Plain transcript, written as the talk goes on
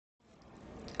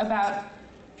About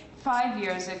 5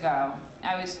 years ago.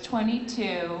 I was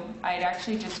 22. I had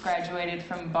actually just graduated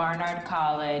from Barnard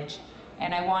College,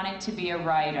 and I wanted to be a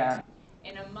writer.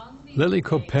 Lily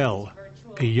Coppell,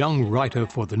 a young writer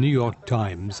for the New York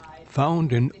Times,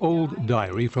 found an old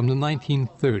diary from the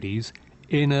 1930s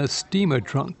in a steamer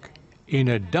trunk, in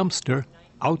a dumpster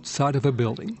outside of a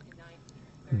building.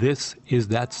 This is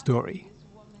that story.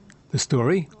 The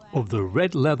story of the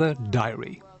red leather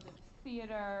diary.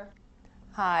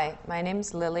 Hi, my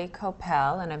name's Lily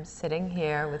Coppell, and I'm sitting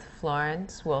here with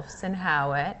Florence Wolfson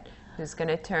Howitt, who's going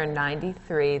to turn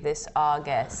 93 this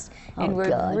August. And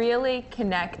we're really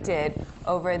connected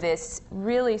over this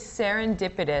really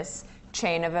serendipitous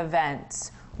chain of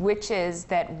events, which is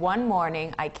that one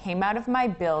morning I came out of my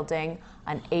building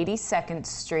on 82nd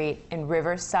Street in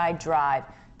Riverside Drive.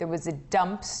 There was a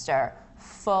dumpster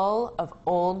full of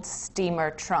old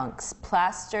steamer trunks,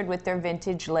 plastered with their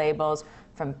vintage labels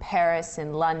from Paris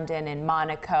and London and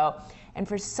Monaco. And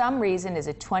for some reason, as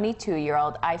a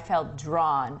 22-year-old, I felt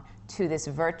drawn to this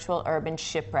virtual urban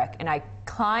shipwreck. And I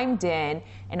climbed in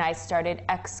and I started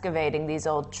excavating these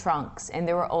old trunks. And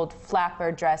there were old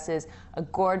flapper dresses, a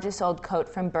gorgeous old coat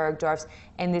from Bergdorf's,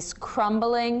 and this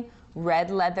crumbling red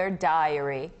leather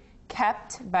diary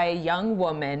kept by a young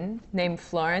woman named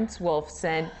Florence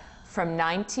Wolfson from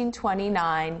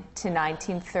 1929 to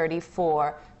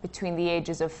 1934, between the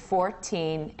ages of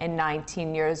 14 and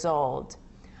 19 years old.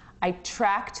 I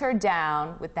tracked her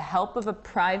down with the help of a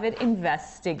private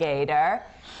investigator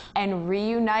and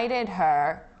reunited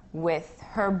her with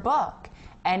her book.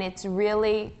 And it's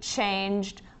really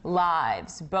changed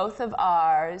lives, both of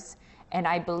ours, and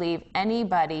I believe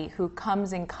anybody who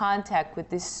comes in contact with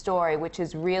this story, which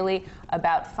is really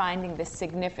about finding the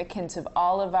significance of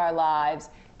all of our lives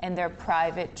and their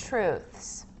private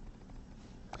truths.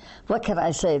 What can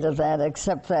I say to that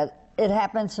except that it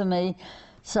happened to me,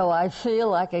 so I feel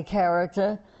like a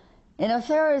character in a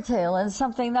fairy tale and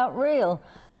something not real.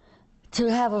 To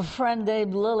have a friend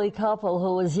named Lily Coppell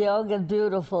who was young and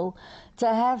beautiful, to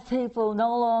have people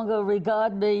no longer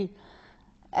regard me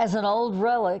as an old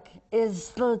relic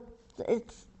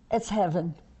it's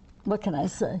heaven. What can I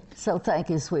say? So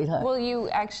thank you, sweetheart. Well, you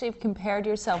actually have compared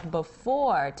yourself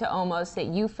before to almost that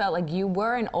you felt like you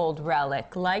were an old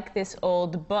relic, like this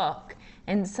old book.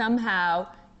 And somehow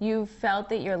you felt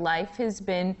that your life has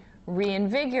been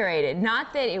reinvigorated.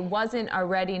 Not that it wasn't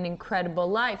already an incredible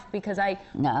life, because I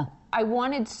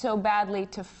wanted so badly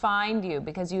to find you,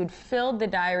 because you had filled the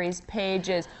diary's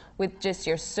pages with just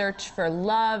your search for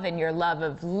love and your love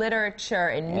of literature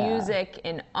and music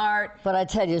and art. But I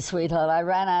tell you, sweetheart, I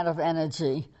ran out of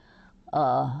energy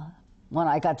when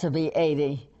I got to be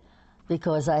 80,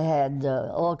 because I had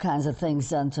all kinds of things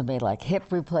done to me, like hip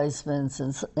replacements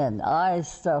and eye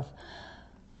stuff.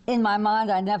 In my mind,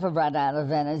 I never ran out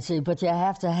of energy, but you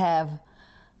have to have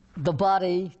the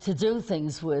body to do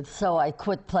things with. So I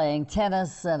quit playing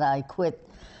tennis, and I quit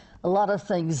a lot of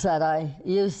things that I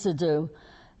used to do.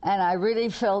 And I really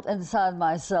felt inside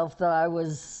myself that I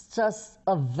was just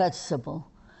a vegetable.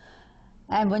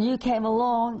 And when you came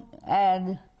along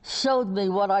and showed me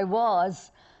what I was,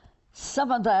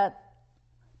 some of that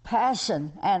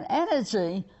passion and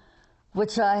energy,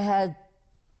 which I had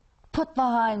put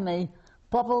behind me,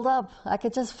 bubbled up. I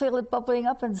could just feel it bubbling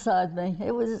up inside me.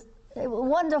 It was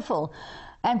wonderful.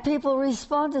 And people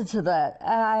responded to that.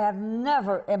 And I have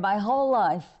never in my whole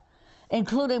life,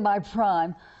 including my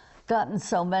prime, gotten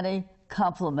so many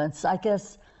compliments. I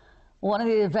guess one of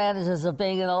the advantages of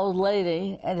being an old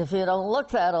lady, and if you don't look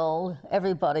that old,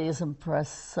 everybody is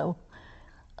impressed. So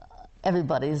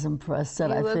everybody is impressed,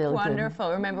 and I feel good. You look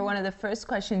wonderful. Remember, one of the first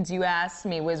questions you asked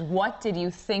me was, what did you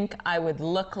think I would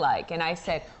look like? And I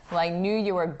said, well, I knew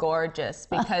you were gorgeous,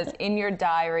 because in your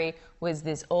diary was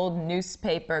this old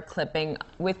newspaper clipping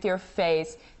with your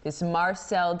face, this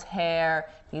marcelled hair,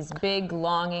 these big,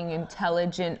 longing,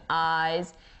 intelligent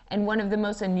eyes. And one of the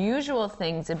most unusual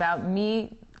things about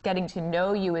me getting to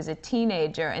know you as a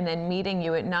teenager and then meeting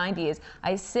you at 90 is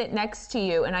I sit next to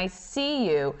you and I see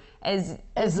you as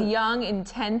young,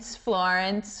 intense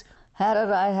Florence. How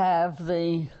did I have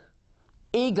the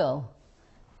ego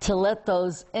to let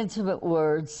those intimate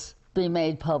words be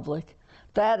made public?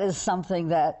 That is something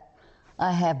that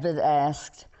I have been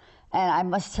asked. And I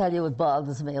must tell you, it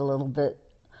bothers me a little bit.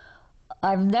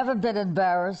 I've never been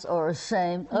embarrassed or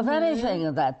ashamed of anything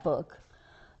in that book,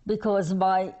 because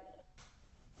my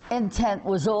intent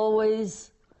was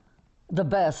always the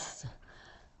best.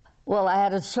 Well, I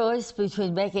had a choice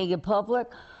between making it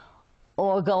public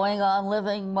or going on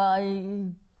living my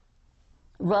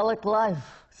relic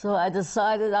life. So I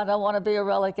decided I don't want to be a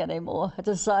relic anymore. I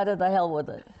decided the hell with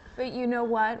it. But you know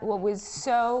what? What was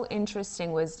so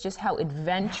interesting was just how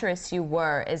adventurous you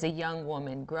were as a young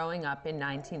woman growing up in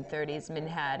 1930s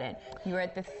Manhattan. You were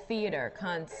at the theater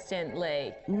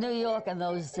constantly. New York in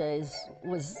those days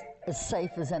was as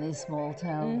safe as any small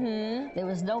town. There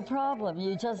was no problem.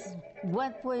 You just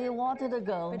went where you wanted to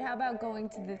go. But how about going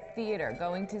to the theater,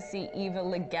 going to see Eva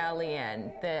Le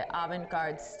Gallienne, the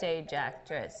avant-garde stage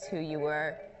actress who you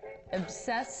were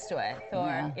obsessed with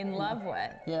or in love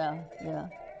with? Yeah, yeah.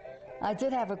 I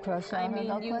did have a crush on her,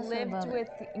 no you question lived about with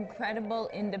incredible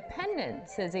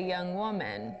independence as a young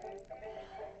woman.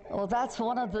 Well, that's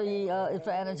one of the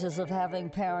advantages of having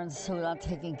parents who are not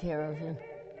taking care of you.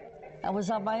 I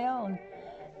was on my own,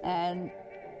 and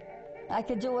I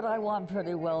could do what I want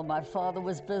pretty well. My father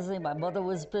was busy, my mother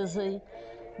was busy.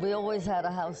 We always had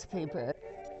a housekeeper.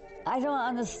 I don't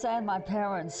understand my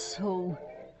parents who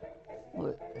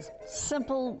were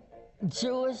simple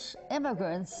Jewish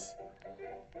immigrants,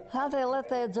 how they let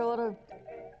their daughter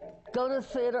go to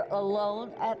theater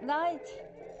alone at night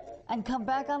and come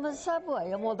back on the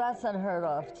subway. And well, that's unheard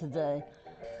of today.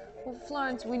 Well,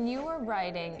 Florence, when you were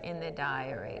writing in the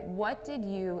diary, what did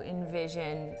you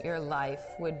envision your life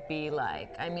would be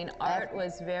like? I mean, art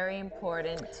was very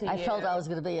important to you. I felt I was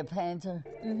going to be a painter.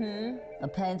 A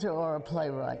painter or a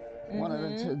playwright. One of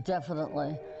the two,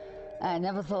 definitely. I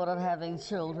never thought of having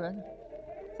children.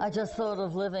 I just thought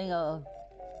of living a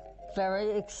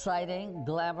very exciting,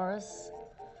 glamorous,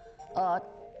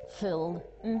 art-filled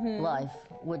life,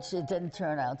 which it didn't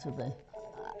turn out to be.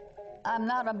 I'm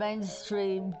not a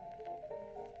mainstream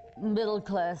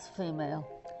middle-class female.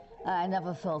 I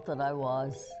never felt that I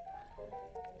was.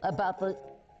 About the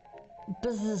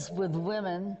business with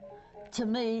women, to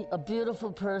me, a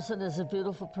beautiful person is a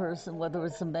beautiful person, whether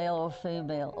it's a male or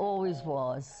female, always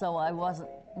was. So I wasn't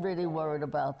really worried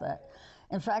about that.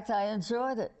 In fact, I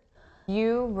enjoyed it.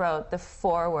 You wrote the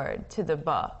foreword to the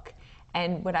book,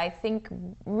 and what I think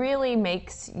really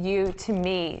makes you, to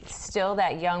me, still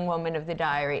that young woman of the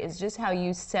diary is just how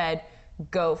you said,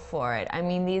 go for it. I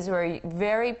mean, these were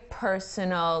very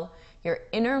personal, your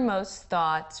innermost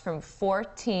thoughts from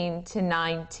 14 to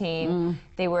 19.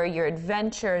 They were your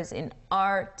adventures in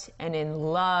art and in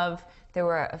love. There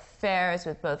were affairs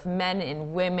with both men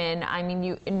and women. I mean,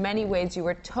 you, in many ways, you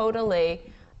were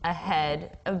totally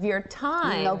ahead of your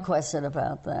time. No question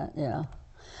about that, yeah.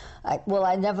 Well,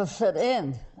 I never fit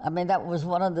in. I mean, that was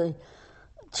one of the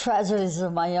tragedies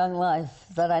of my young life,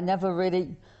 that I never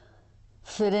really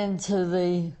fit into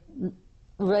the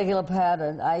regular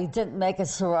pattern. I didn't make a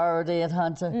sorority at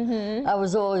Hunter. I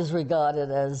was always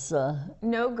regarded as...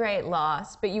 no great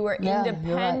loss, but you were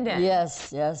independent. Right.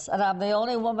 Yes, yes. And I'm the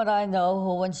only woman I know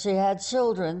who, when she had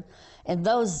children, in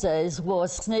those days, wore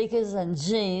sneakers and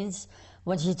jeans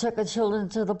when she took her children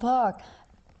to the park.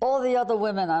 All the other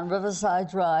women on Riverside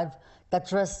Drive got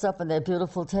dressed up in their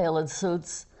beautiful tailored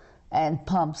suits and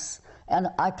pumps, and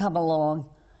I come along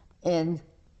in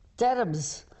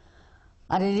denims.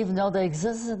 I didn't even know they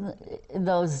existed in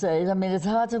those days. I mean, it's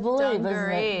hard to believe,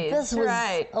 isn't it? This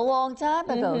was a long time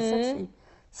ago,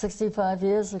 65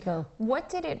 years ago. What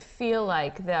did it feel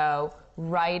like, though,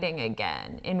 writing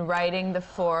again, in writing the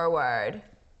foreword?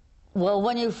 Well,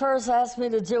 when you first asked me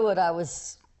to do it, I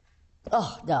was,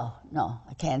 oh, no,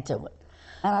 I can't do it.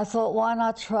 And I thought, why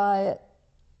not try it?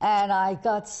 And I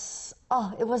got,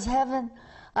 oh, it was heaven.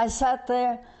 I sat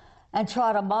there and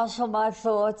tried to marshal my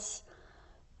thoughts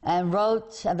and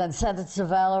wrote and then sent it to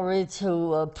Valerie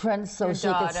to print so Your she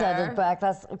daughter. could send it back.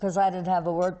 That's because I didn't have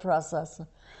a word processor.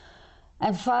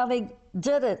 And finally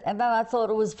did it. And then I thought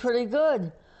it was pretty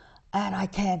good. And I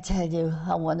can't tell you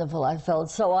how wonderful I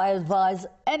felt. So I advise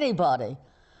anybody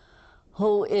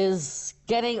who is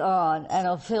getting on and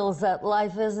who feels that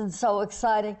life isn't so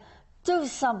exciting, do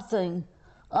something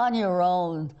on your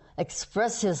own.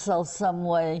 Express yourself some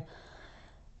way.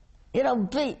 You know,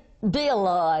 be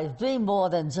alive. Be more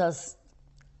than just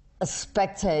a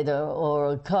spectator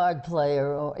or a card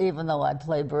player, or even though I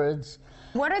play bridge.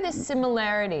 What are the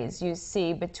similarities you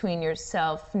see between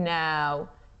yourself now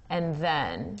and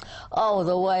then? Oh,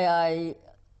 the way I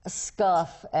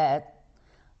scoff at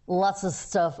lots of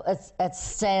stuff, at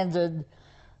standard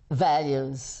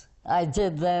values. I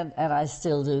did then, and I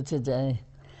still do today.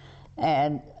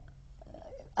 And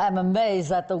I'm amazed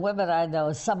that the women I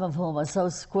know, some of whom are so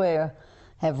square,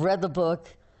 have read the book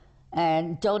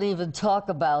and don't even talk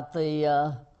about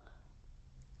the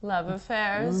love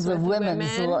affairs the with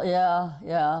women's, women?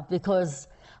 yeah, because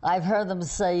I've heard them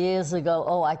say years ago,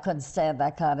 oh, I couldn't stand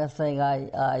that kind of thing.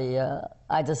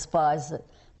 I despise it.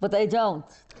 But they don't.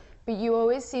 But you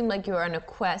always seem like you are on a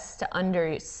quest to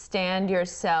understand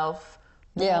yourself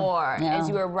more. As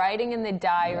you were writing in the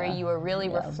diary, you were really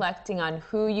reflecting on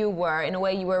who you were. In a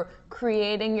way, you were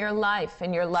creating your life,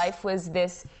 and your life was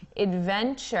this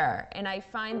adventure. And I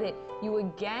find that you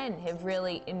again have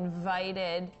really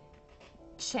invited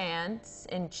chance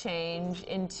and change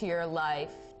into your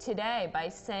life today by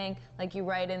saying, like you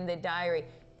write in the diary,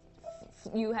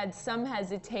 you had some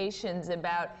hesitations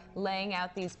about laying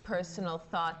out these personal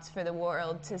thoughts for the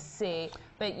world to see,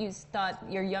 but you thought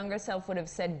your younger self would have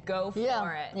said, go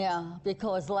for it. Yeah,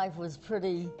 because life was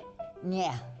pretty,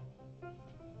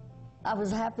 I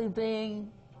was happy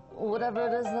being whatever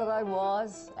it is that I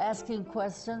was, asking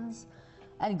questions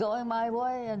and going my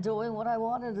way and doing what I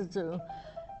wanted to do.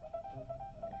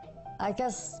 I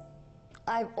guess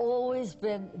I've always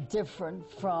been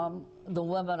different from the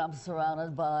women I'm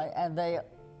surrounded by, and they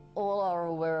all are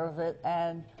aware of it,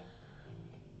 and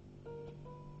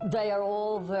they are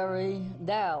all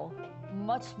now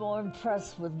much more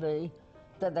impressed with me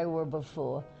than they were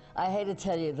before. I hate to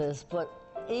tell you this, but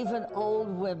even old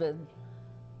women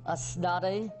are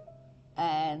snotty,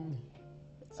 and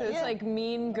so it's like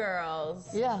Mean Girls.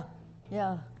 Yeah,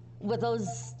 with those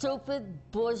stupid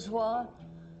bourgeois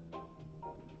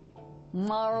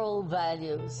moral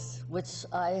values, which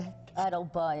I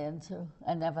don't buy into.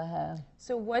 I never have.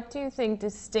 So what do you think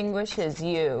distinguishes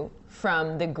you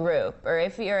from the group? Or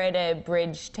if you're at a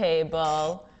bridge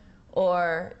table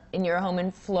or in your home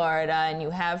in Florida and you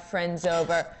have friends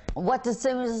over? What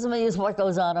distinguishes me is what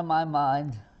goes on in my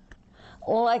mind.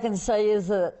 All I can say is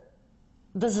that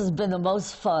this has been the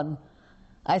most fun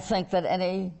I think that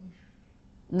any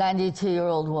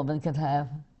 92-year-old woman can have.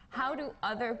 How do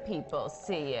other people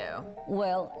see you?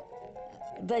 Well,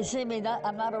 they see me,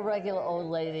 I'm not a regular old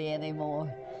lady anymore.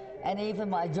 And even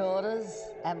my daughters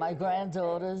and my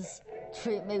granddaughters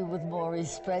treat me with more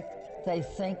respect. They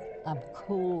think I'm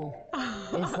cool.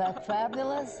 Is that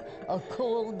fabulous? A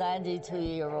cool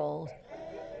 92-year-old.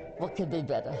 What could be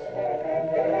better?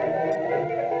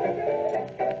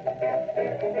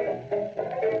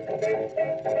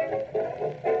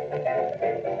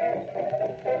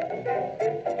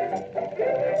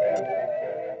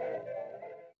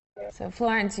 So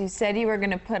Florence, you said you were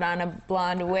going to put on a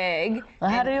blonde wig. Well,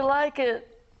 how do you like it?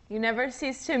 You never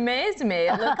cease to amaze me.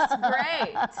 It looks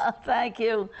great. Thank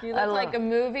you. You look like a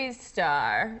movie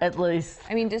star. At least.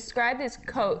 I mean, describe this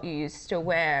coat you used to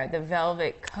wear, the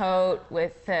velvet coat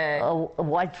with the... A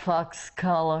white fox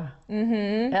collar.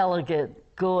 Mm-hmm. Elegant,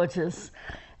 gorgeous.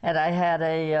 And I had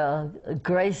a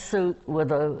gray suit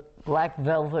with a black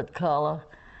velvet collar.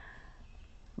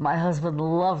 My husband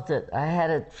loved it. I had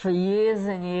it for years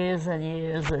and years and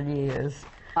years and years.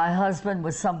 My husband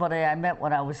was somebody I met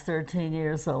when I was 13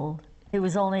 years old. He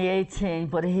was only 18,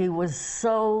 but he was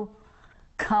so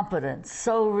competent,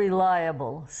 so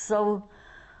reliable, so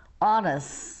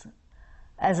honest.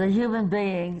 As a human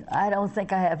being, I don't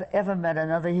think I have ever met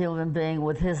another human being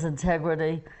with his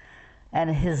integrity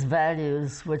and his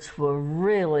values, which were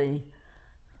really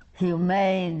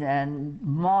humane and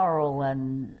moral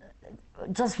and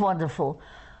just wonderful.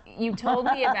 You told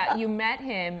me about, you met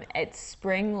him at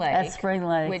Spring Lake. At Spring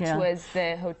Lake, which was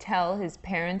the hotel his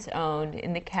parents owned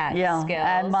in the Catskills.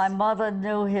 Yeah, and my mother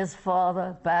knew his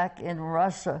father back in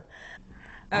Russia.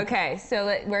 Okay, so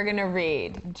we're going to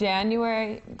read.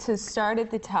 January, to start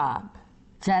at the top.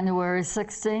 January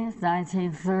 16th,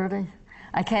 1930.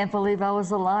 I can't believe I was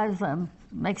alive then.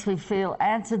 Makes me feel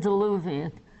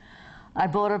antediluvian. I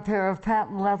bought a pair of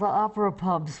patent leather opera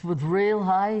pumps with real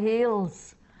high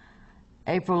heels.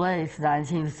 April 8th,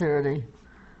 1930.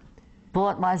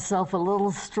 Bought myself a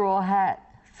little straw hat,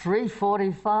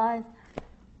 $345.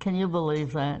 Can you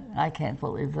believe that? I can't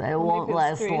believe that. It won't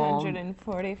last long.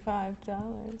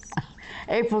 $345.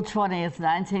 April 20th,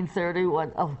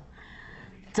 1931. Oh,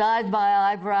 dyed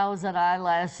my eyebrows and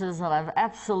eyelashes, and I've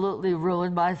absolutely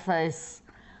ruined my face.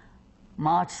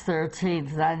 March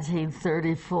 13th,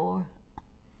 1934.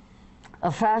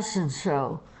 A fashion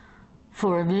show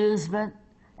for amusement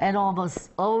and almost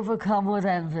overcome with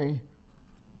envy.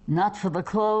 Not for the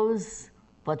clothes,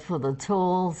 but for the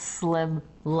tall, slim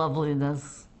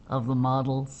loveliness of the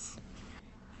models.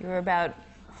 You were about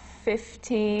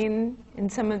 15 in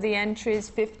some of the entries,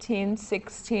 15,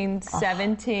 16,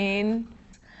 17.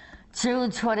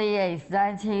 June 28th,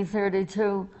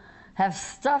 1932. Have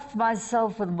stuffed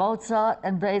myself with Mozart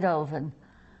and Beethoven.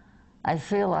 I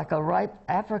feel like a ripe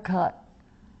apricot.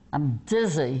 I'm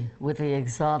dizzy with the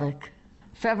exotic.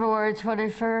 February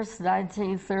 21st,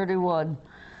 1931.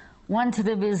 Went to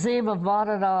the Museum of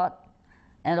Modern Art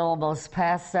and almost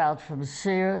passed out from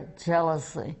sheer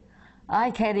jealousy.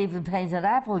 I can't even paint an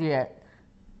apple yet.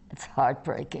 It's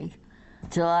heartbreaking.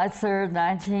 July 3rd,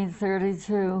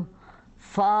 1932.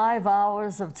 5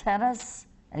 hours of tennis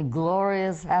and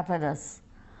glorious happiness.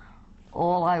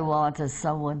 All I want is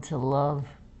someone to love.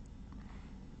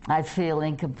 I feel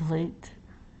incomplete.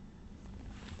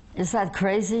 Is that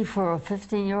crazy for a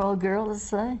 15-year-old girl to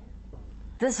say?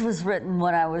 This was written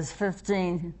when I was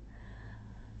 15.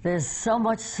 There's so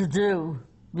much to do.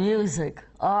 Music,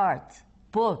 art,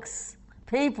 books,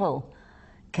 people.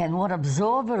 Can one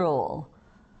absorb it all?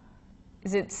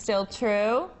 Is it still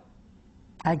true?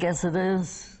 I guess it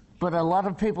is. But a lot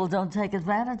of people don't take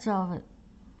advantage of it.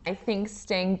 I think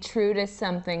staying true to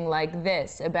something like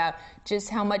this, about just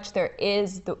how much there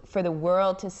is for the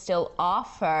world to still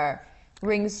offer,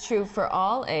 rings true for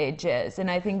all ages. And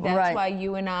I think that's why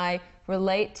you and I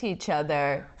relate to each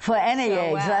other for any so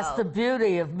age. well. That's the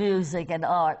beauty of music and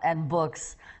art and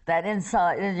books, that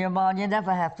inside in your mind you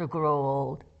never have to grow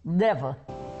old. Never.